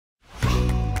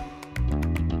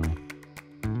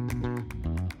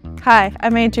Hi,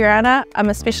 I'm Adriana. I'm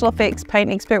a special effects paint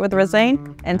expert with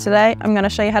Resene, and today I'm going to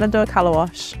show you how to do a colour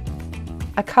wash.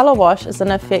 A colour wash is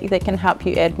an effect that can help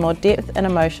you add more depth and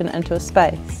emotion into a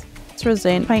space. This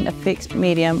Resene paint effects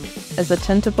medium is a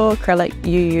tintable acrylic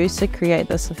you use to create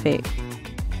this effect.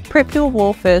 Prep your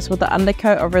wall first with the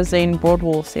undercoat of Resene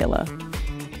Broadwall Sealer.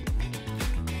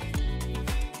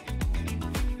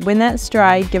 When that's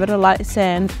dry, give it a light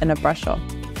sand and a brush off.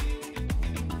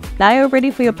 Now you're ready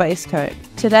for your base coat.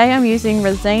 Today I'm using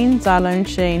Resene Zylone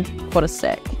Sheen Quarter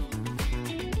Stack.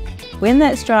 When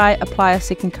that's dry, apply a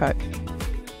second coat.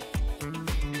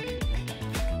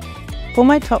 For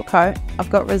my top coat, I've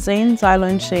got Resene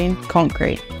Zylone Sheen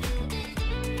Concrete.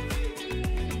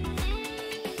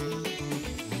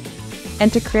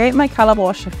 And to create my colour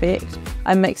wash effect,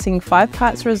 I'm mixing 5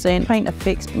 parts Resene Paint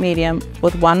Effects Medium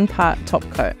with 1 part top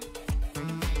coat.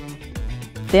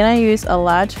 Then I use a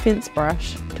large fence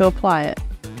brush to apply it.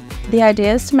 The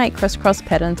idea is to make crisscross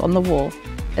patterns on the wall.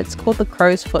 It's called the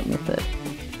crow's foot method.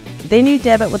 Then you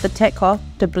dab it with a tack cloth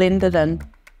to blend it in.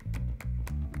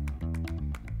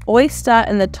 Always start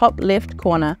in the top left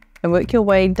corner and work your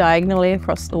way diagonally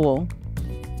across the wall.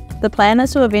 The plan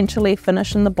is to eventually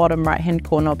finish in the bottom right hand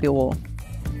corner of your wall.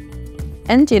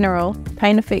 In general,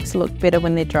 paint effects look better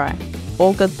when they're dry.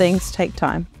 All good things take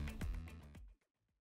time.